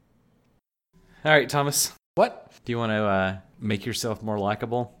All right, Thomas. What? Do you want to make yourself more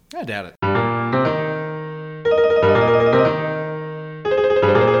likable? I doubt it.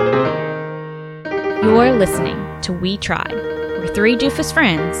 You're listening to We Tried, where three doofus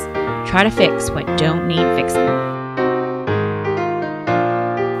friends try to fix what don't need fixing.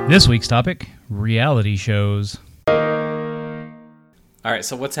 This week's topic, reality shows. All right,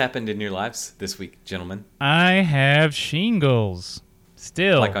 so what's happened in your lives this week, gentlemen? I have shingles.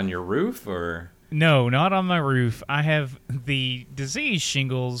 Still. Like on your roof, or? No, not on my roof. I have the disease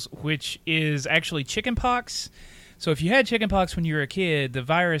shingles, which is actually chickenpox. So if you had chickenpox when you were a kid, the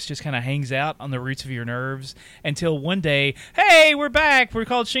virus just kind of hangs out on the roots of your nerves until one day, hey, we're back. We're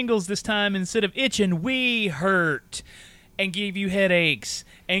called shingles this time. Instead of itching, we hurt and give you headaches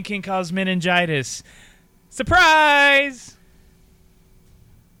and can cause meningitis. Surprise!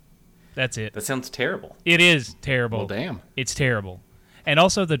 That's it. That sounds terrible. It is terrible. Well, damn. It's terrible. And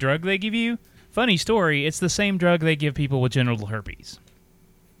also the drug they give you, funny story, it's the same drug they give people with genital herpes.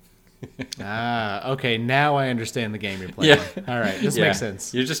 Okay, now I understand the game you're playing. Yeah. All right, this makes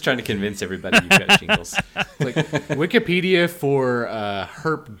sense. You're just trying to convince everybody you've got shingles. Like Wikipedia for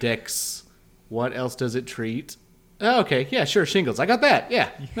herp dex. What else does it treat? Oh, okay, yeah, sure, shingles. I got that.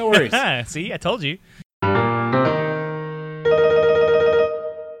 Yeah, no worries. See, I told you.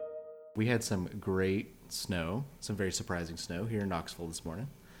 We had some great snow, some very surprising snow here in Knoxville this morning.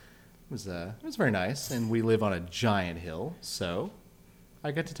 It was very nice, and we live on a giant hill, so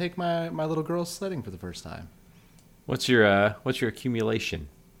I got to take my little girl sledding for the first time. What's your accumulation?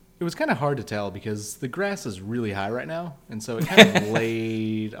 It was kind of hard to tell because the grass is really high right now, and so it kind of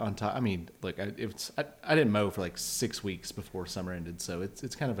laid on top. I mean, look, I didn't mow for like 6 weeks before summer ended, so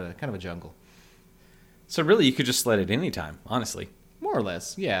it's kind of a jungle. So really, you could just sled at any time, honestly. More or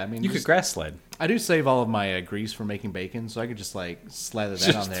less, yeah. I mean, You could grass sled. I do save all of my grease for making bacon, so I could just like slather that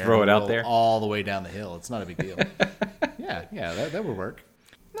Just on there, throw and it out roll there? all the way down the hill. It's not a big deal. yeah, that would work.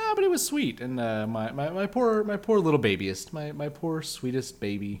 No, but it was sweet, and my poor little babyist, my poor sweetest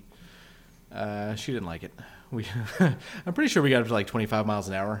baby, she didn't like it. I'm pretty sure we got up to like 25 miles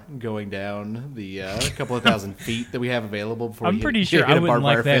an hour going down the couple of thousand feet that we have available before. I'm pretty sure I wouldn't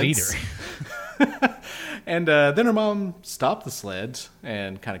like that either. And then her mom stopped the sled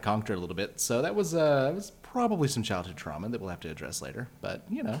and kind of conked her a little bit. So that was probably some childhood trauma that we'll have to address later. But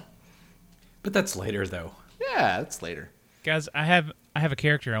But that's later, though. yeah, that's later. Guys, I have a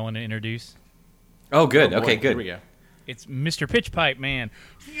character I want to introduce. Oh, good. Oh, boy, Okay, good. Here we go. It's Mr. Pitch Pipe Man.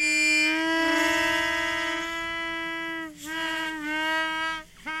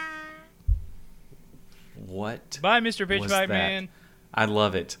 What? Bye, Mr. Pitch was Pipe that? Man. I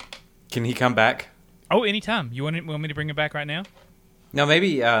love it. Can he come back? Oh, anytime. You want me to bring it back right now? No,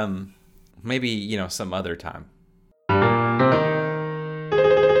 maybe some other time.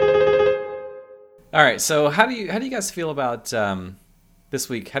 All right. So how do you guys feel about this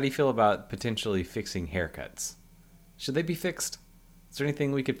week? How do you feel about potentially fixing haircuts? Should they be fixed? Is there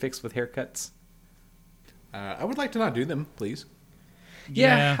anything we could fix with haircuts? I would like to not do them, please.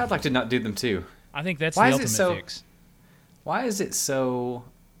 Yeah, I'd like to not do them too. I think that's Why the is it ultimate so- fix. Why is it so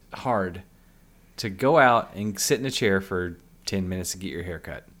hard to go out and sit in a chair for 10 minutes to get your hair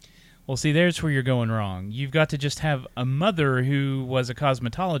cut? Well, see, there's where you're going wrong. You've got to just have a mother who was a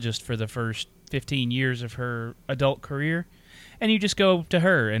cosmetologist for the first 15 years of her adult career, and you just go to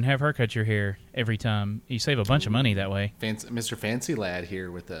her and have her cut your hair every time. You save a bunch of money that way. Mr. Fancy Lad here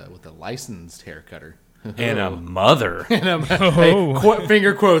with a licensed hair cutter. And a mother. Hey,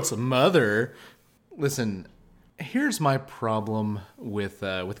 finger quotes, mother. Listen, here's my problem with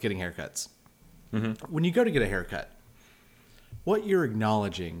getting haircuts. Mm-hmm. When you go to get a haircut, what you're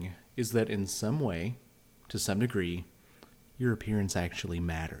acknowledging is that in some way, to some degree, your appearance actually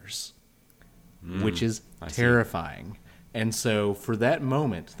matters, which is terrifying. And so for that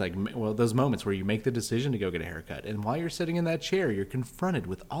moment, those moments where you make the decision to go get a haircut, and while you're sitting in that chair, you're confronted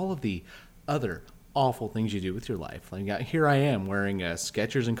with all of the other awful things you do with your life. Like here I am wearing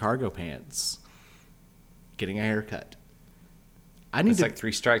Skechers and cargo pants, getting a haircut. It's like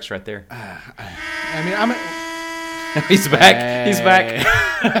 3 strikes right there. I mean, He's back. He's back.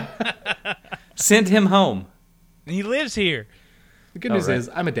 Send him home. He lives here. The good news right. is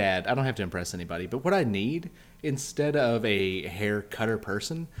I'm a dad. I don't have to impress anybody. But what I need, instead of a hair cutter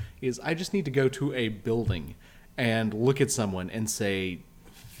person, is I just need to go to a building and look at someone and say,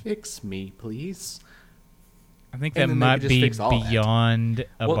 fix me, please. I think And that then they might could just be fix all that. beyond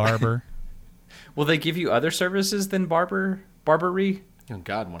a barber. Will they give you other services than barbery? Oh,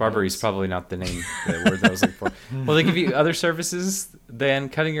 God. Barbery's probably not the name, the word that I was looking for. Will they give you other services than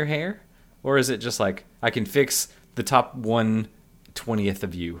cutting your hair? Or is it just like, I can fix the top 1/20th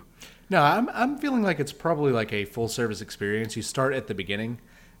of you? No, I'm feeling like it's probably like a full service experience. You start at the beginning,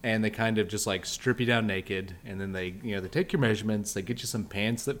 and they kind of just like strip you down naked, and then they take your measurements, they get you some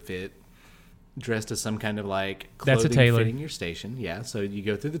pants that fit, dressed as some kind of like That's a clothing tailor. fitting your station. Yeah, so you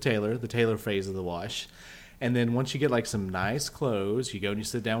go through the tailor phase of the wash, and then once you get like some nice clothes, you go and you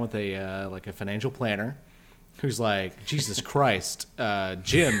sit down with a like a financial planner. Who's like, Jesus Christ,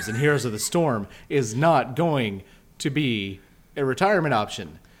 Gyms and Heroes of the Storm is not going to be a retirement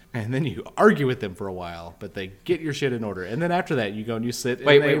option. And then you argue with them for a while, but they get your shit in order. And then after that, you go and you sit in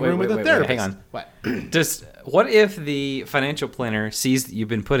a room with a therapist. Hang on. What? What if the financial planner sees that you've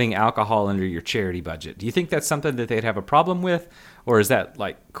been putting alcohol under your charity budget? Do you think that's something that they'd have a problem with, or is that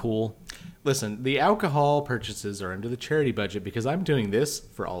like cool? Listen, the alcohol purchases are under the charity budget because I'm doing this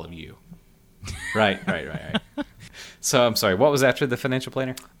for all of you. Right. So I'm sorry. What was after the financial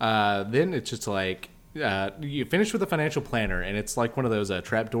planner? Then it's just like you finish with a financial planner, and it's like one of those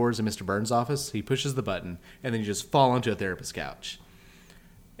trap doors in Mr. Burns' office. He pushes the button, and then you just fall onto a therapist's couch.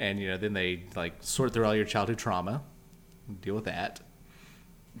 And then they like sort through all your childhood trauma, deal with that.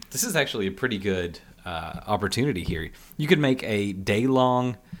 This is actually a pretty good opportunity here. You could make a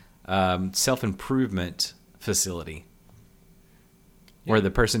day-long self-improvement facility where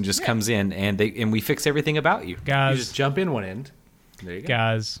the person just comes in and we fix everything about you. Guys, You just jump in one end. There you go.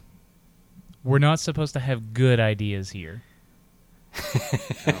 guys, we're not supposed to have good ideas here.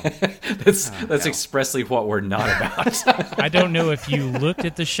 That's expressly what we're not about. I don't know if you looked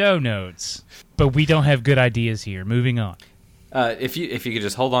at the show notes, but we don't have good ideas here. Moving on. If you could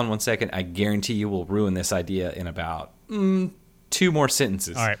just hold on 1 second, I guarantee you will ruin this idea in about 2 more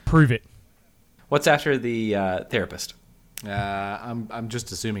sentences. All right, prove it. What's after the therapist? I'm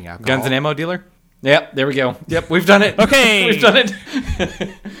just assuming alcohol. Guns and ammo dealer? Yep, there we go. Yep, we've done it. Okay. We've done it.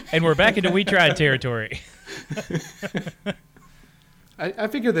 And we're back into We Tried territory. I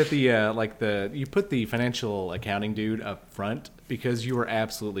figure that you put the financial accounting dude up front because you are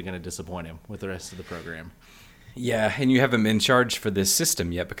absolutely going to disappoint him with the rest of the program. Yeah, and you haven't been charged for this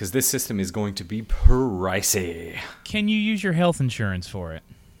system yet because this system is going to be pricey. Can you use your health insurance for it?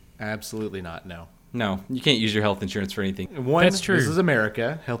 Absolutely not. No. No, you can't use your health insurance for anything. One, That's true. This is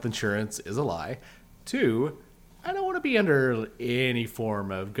America. Health insurance is a lie. 2, I don't want to be under any form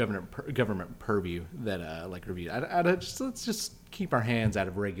of government purview that review. Let's just keep our hands out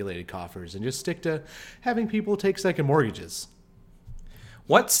of regulated coffers and just stick to having people take second mortgages.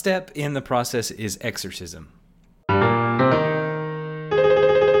 What step in the process is exorcism?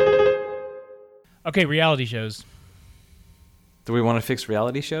 Okay, reality shows. Do we want to fix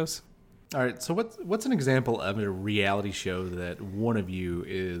reality shows? All right, so what's an example of a reality show that one of you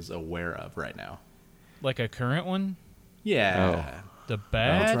is aware of right now? Like a current one? Yeah. The What's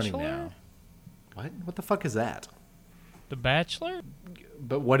Bachelor? running now? What the fuck is that? The Bachelor?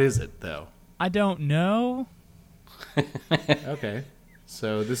 But what is it, though? I don't know. Okay.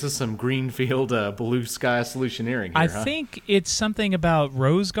 So this is some greenfield blue sky solutioneering here, I huh? think it's something about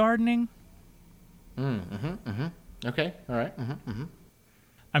rose gardening. Okay, all right.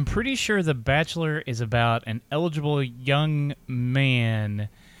 I'm pretty sure The Bachelor is about an eligible young man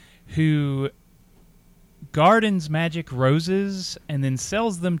who gardens magic roses and then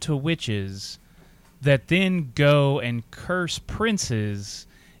sells them to witches that then go and curse princes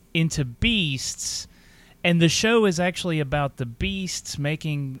into beasts. And the show is actually about the beasts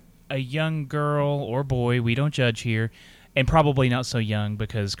making a young girl or boy, we don't judge here, and probably not so young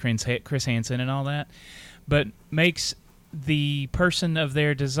because Chris Hansen and all that, but makes the person of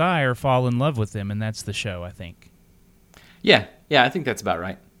their desire fall in love with them, and that's the show, I think. Yeah, I think that's about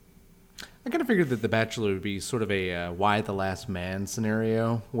right. I kind of figured that The Bachelor would be sort of a Why the Last Man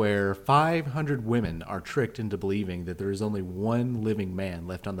scenario where 500 women are tricked into believing that there is only one living man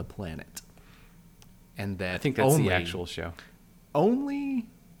left on the planet. And that I think that's the actual show. Only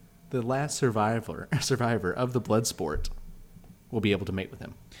the last survivor of the blood sport will be able to mate with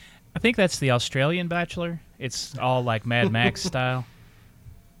him. I think that's the Australian Bachelor. It's all like Mad Max style.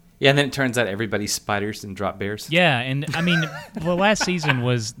 Yeah, and then it turns out everybody's spiders and drop bears. Yeah, and I mean, the last season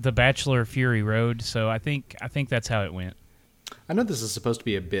was The Bachelor Fury Road, so I think that's how it went. I know this is supposed to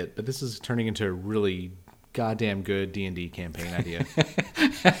be a bit, but this is turning into a really goddamn good D&D campaign idea.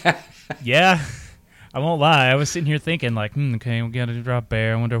 Yeah, I won't lie. I was sitting here thinking, like, okay, we got a drop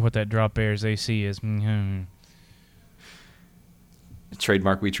bear. I wonder what that drop bear's AC is.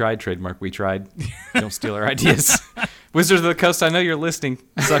 Trademark we tried. Don't steal our ideas. Wizards of the Coast, I know you're listening,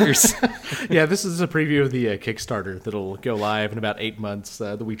 suckers. Yeah, this is a preview of the Kickstarter that'll go live in about 8 months,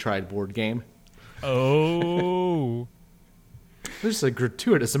 the We Tried board game. Oh. There's a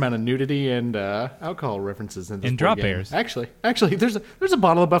gratuitous amount of nudity and alcohol references in this And board drop game. bears. Actually, there's a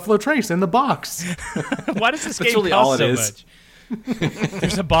bottle of Buffalo Trace in the box. Why does this That's game really all cost it so is. much?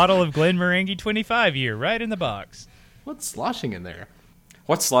 There's a bottle of Glenmorangie 25 year right in the box. What's sloshing in there?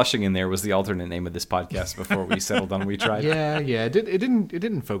 What's sloshing in there was the alternate name of this podcast before we settled on We Tried. Yeah. It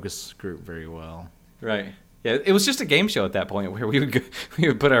didn't focus group very well. Right. Yeah, it was just a game show at that point where we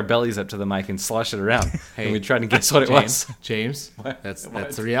would put our bellies up to the mic and slosh it around, and we'd try to guess what it was. James, What? that's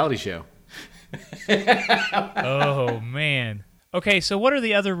What? a reality show. Oh, man. Okay, so what are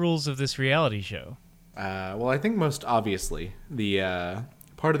the other rules of this reality show? Well, I think most obviously the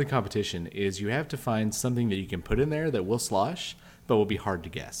part of the competition is you have to find something that you can put in there that will slosh, but will be hard to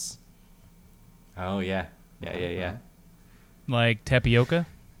guess. Oh yeah, yeah. Like tapioca?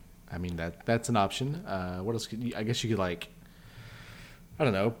 I mean that's an option. What else? I guess you could I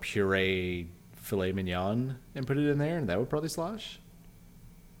don't know, puree filet mignon and put it in there, and that would probably slosh.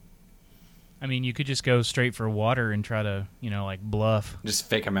 I mean, you could just go straight for water and try to, bluff. Just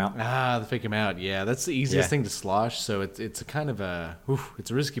fake them out. The fake them out. Yeah, that's the easiest Yeah. thing to slosh. So it's a kind of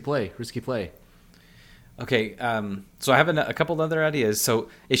it's a risky play. Okay, so I have a couple of other ideas. So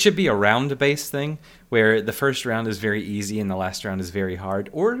it should be a round-based thing where the first round is very easy and the last round is very hard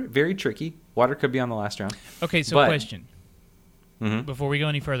or very tricky. Water could be on the last round. Okay, so But- question. Before we go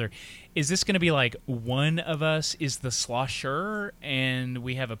any further, is this going to be like one of us is the slosher and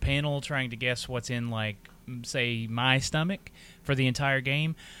we have a panel trying to guess what's in, say, my stomach for the entire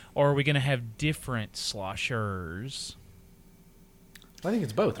game? Or are we going to have different sloshers? I think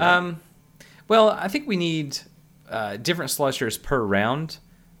it's both. Right? Well, I think we need different sloshers per round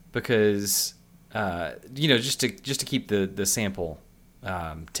because just to keep the sample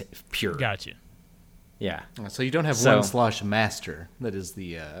pure. Gotcha. Yeah. So you don't have So- one slosh master. That is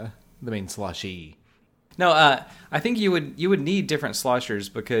the main sloshee. No, I think you would need different sloshers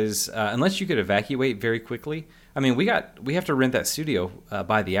because unless you could evacuate very quickly, I mean we have to rent that studio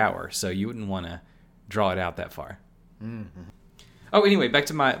by the hour, so you wouldn't want to draw it out that far. Mm-hmm. Oh, anyway, back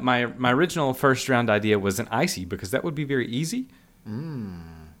to my original first round idea was an icy because that would be very easy.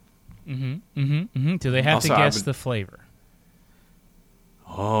 Do they have Also, to I guess would- the flavor?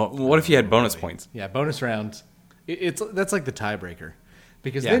 Oh, what if you had bonus points? Yeah, bonus round. That's like the tiebreaker,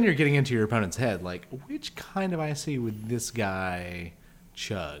 because Yeah. then you're getting into your opponent's head. Like, which kind of icy would this guy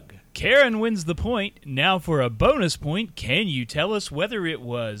chug? Karen wins the point. Now for a bonus point, can you tell us whether it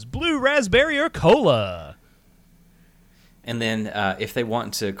was blue raspberry or cola? And then if they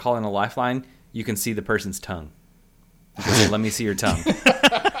want to call in a lifeline, you can see the person's tongue. You can say, let me see your tongue.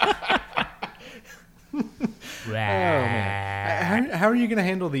 How are you going to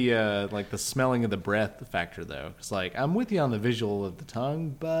handle the the smelling of the breath factor though? Because I'm with you on the visual of the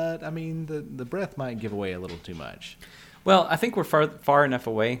tongue, but I mean the breath might give away a little too much. Well, I think we're far enough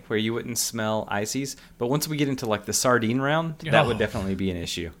away where you wouldn't smell ices. But once we get into the sardine round, that would definitely be an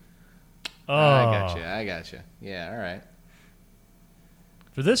issue. Oh. I gotcha. Yeah, all right.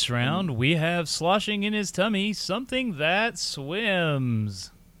 For this round, we have sloshing in his tummy, something that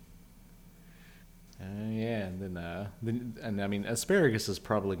swims. Yeah, and then I mean asparagus is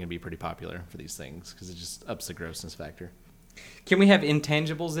probably going to be pretty popular for these things because it just ups the grossness factor. Can we have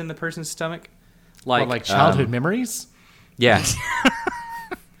intangibles in the person's stomach? Like childhood memories? Yeah.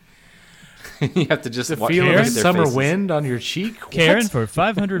 You have to just The watch feel of their a summer faces. wind on your cheek? Karen, What? for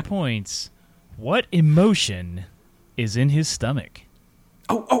 500 points, what emotion is in his stomach?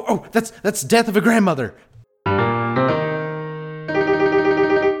 Oh, that's death of a grandmother.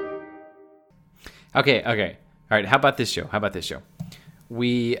 Okay. All right. How about this show?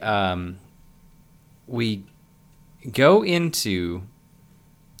 We go into.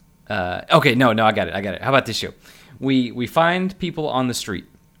 Okay. No. I got it. How about this show? We find people on the street.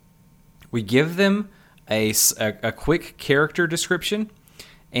 We give them a quick character description,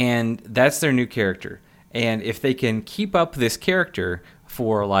 and that's their new character. And if they can keep up this character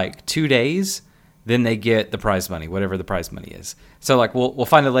for 2 days, then they get the prize money, whatever the prize money is. So we'll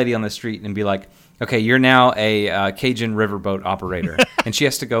find a lady on the street and be like, okay, you're now a Cajun riverboat operator, and she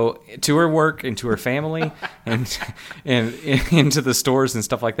has to go to her work and to her family and into the stores and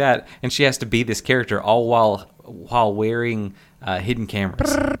stuff like that, and she has to be this character all while wearing hidden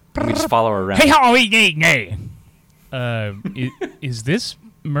cameras. And we just follow her around. Is this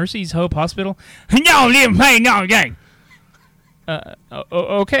Mercy's Hope Hospital? No,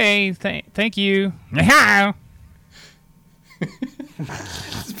 okay, thank you.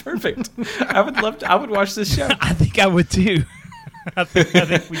 It's perfect. I would watch this show. I think I would too. I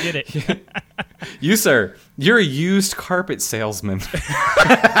think we did it. You, sir, you're a used carpet salesman.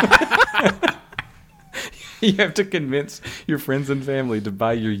 You have to convince your friends and family to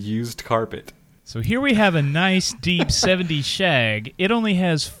buy your used carpet. So here we have a nice, deep 70s shag. It only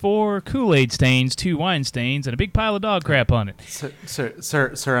has 4 Kool-Aid stains, 2 wine stains, and a big pile of dog crap on it.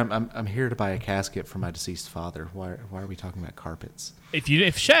 Sir, I'm here to buy a casket for my deceased father. Why are we talking about carpets?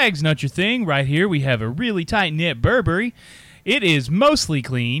 If shag's not your thing, right here we have a really tight-knit Burberry. It is mostly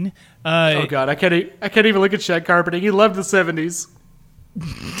clean. Oh God, I can't even look at shag carpeting. He loved the 70s.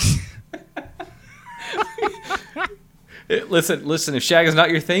 Listen. If shag is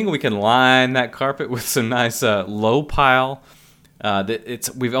not your thing, we can line that carpet with some nice low pile.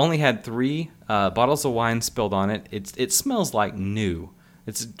 We've only had 3 bottles of wine spilled on it. It smells like new.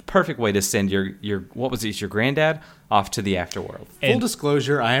 It's a perfect way to send your granddad off to the afterworld. Full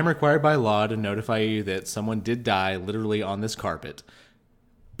disclosure: I am required by law to notify you that someone did die literally on this carpet.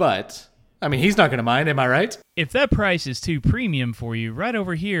 But I mean, he's not going to mind. Am I right? If that price is too premium for you, right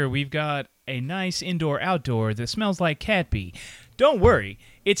over here we've got a nice indoor-outdoor that smells like cat pee. Don't worry,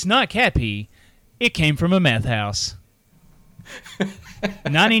 it's not cat pee. It came from a meth house.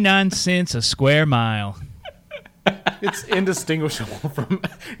 99 cents a square mile. It's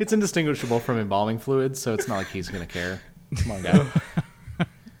indistinguishable from embalming fluid, so it's not like he's going to care. Come on, guy.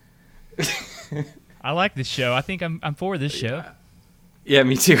 I like this show. I think I'm for this show. Yeah,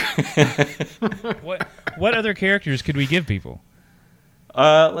 me too. What other characters could we give people?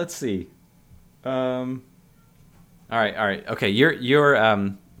 Let's see. All right. Okay,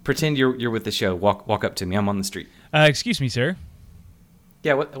 you're pretend you're with the show. Walk up to me. I'm on the street. Excuse me, sir.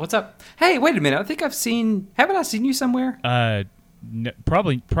 Yeah, what's up? Hey, wait a minute. I think haven't I seen you somewhere? No,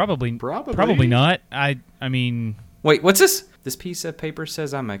 probably not. I mean, wait, what's this? This piece of paper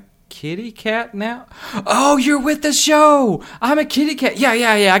says I'm a kitty cat now. Oh, you're with the show. I'm a kitty cat. Yeah.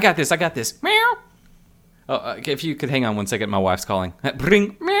 I got this. Meow. Oh, okay, if you could hang on one second, my wife's calling.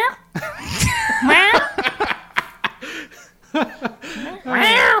 Bring meow. Meow.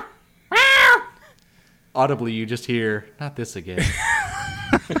 Meow. Meow. Audibly, you just hear, not this again.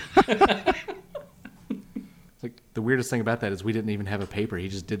 Like, the weirdest thing about that is we didn't even have a paper. He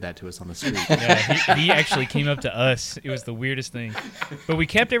just did that to us on the street. Yeah, he actually came up to us. It was the weirdest thing. But we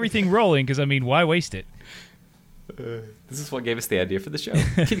kept everything rolling because, I mean, why waste it? This is what gave us the idea for the show.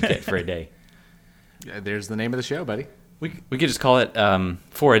 Kitty cat for a day. Yeah, there's the name of the show, buddy. We could just call it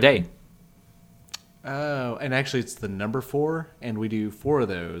For a Day. Oh, and actually it's the number 4, and we do 4 of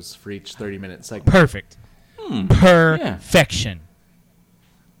those for each 30-minute segment. Perfect. Perfection.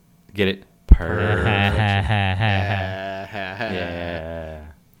 Get it? Perfect. Yeah. Yeah.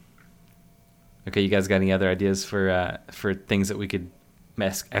 Okay, you guys got any other ideas for things that we could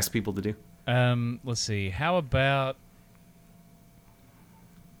ask people to do? Let's see. How about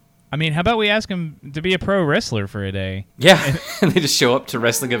we ask them to be a pro wrestler for a day? Yeah, and they just show up to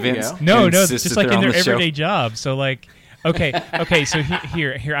wrestling events. No, and just like in their the everyday job. So like, okay. So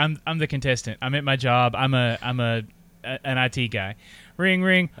here, I'm the contestant. I'm at my job. I'm an IT guy. Ring,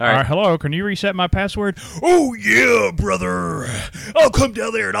 ring. All right. Hello, can you reset my password? Oh, yeah, brother. I'll come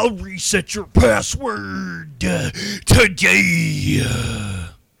down there and I'll reset your password today.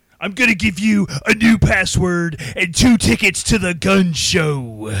 I'm going to give you a new password and 2 tickets to the gun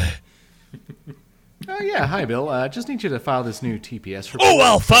show. Oh, yeah. Hi, Bill. Just need you to file this new TPS report. Oh,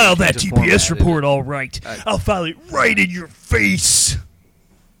 I'll file that Just format TPS it. report, all right. I'll file it right in your face.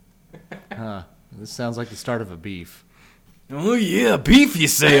 This sounds like the start of a beef. Oh yeah, beef, you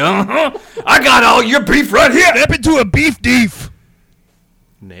say? Uh-huh. I got all your beef right here. Step into a beef deef.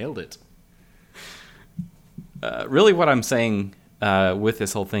 Nailed it. Really, what I'm saying with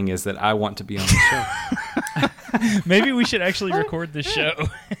this whole thing is that I want to be on the show. Maybe we should actually record this show.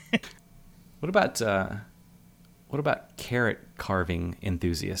 What about carrot carving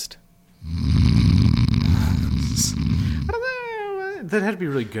enthusiast? I don't know. They'd have to be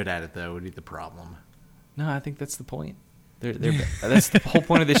really good at it, though, would be the problem. No, I think that's the point. That's the whole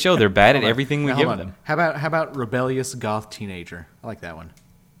point of the show. They're bad at everything we Now, give hold on. them. How about rebellious goth teenager? I like that one.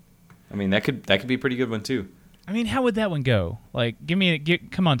 I mean, that could be a pretty good one too. I mean, how would that one go? Like,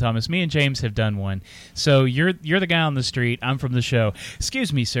 come on, Thomas. Me and James have done one. So you're the guy on the street. I'm from the show.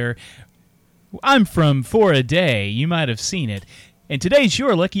 Excuse me, sir. I'm from For a Day. You might have seen it. And today's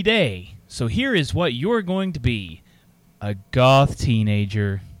your lucky day. So here is what you're going to be: a goth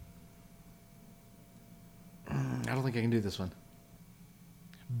teenager. I don't think I can do this one.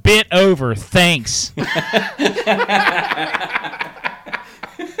 Bit over. Thanks.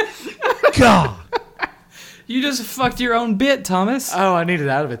 God. You just fucked your own bit, Thomas. Oh, I need it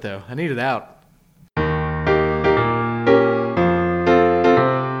out of it, though. I need it out.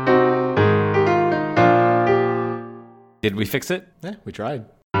 Did we fix it? Yeah, we tried.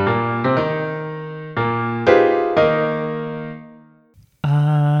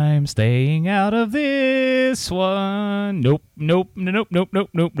 staying out of this one. Nope, nope, nope, nope, nope,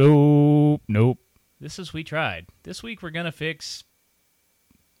 nope, nope, nope. This is We Tried. This week we're going to fix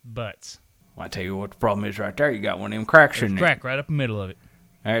butts. Well, I tell you what the problem is right there. You got one of them cracks in there. Crack right up the middle of it.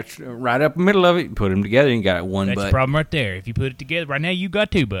 That's right up the middle of it. You put them together and you got one That's butt. the problem right there. If you put it together, right now you got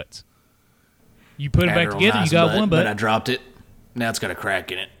two butts. You put it Had a back real together, nice you got one But I butt. dropped it. Now it's got a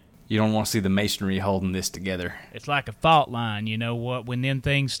crack in it. You don't want to see the masonry holding this together. It's like a fault line, you know what? When them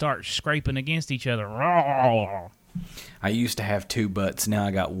things start scraping against each other. I used to have two butts. Now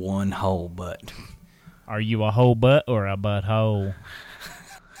I got one whole butt. Are you a whole butt or a butthole?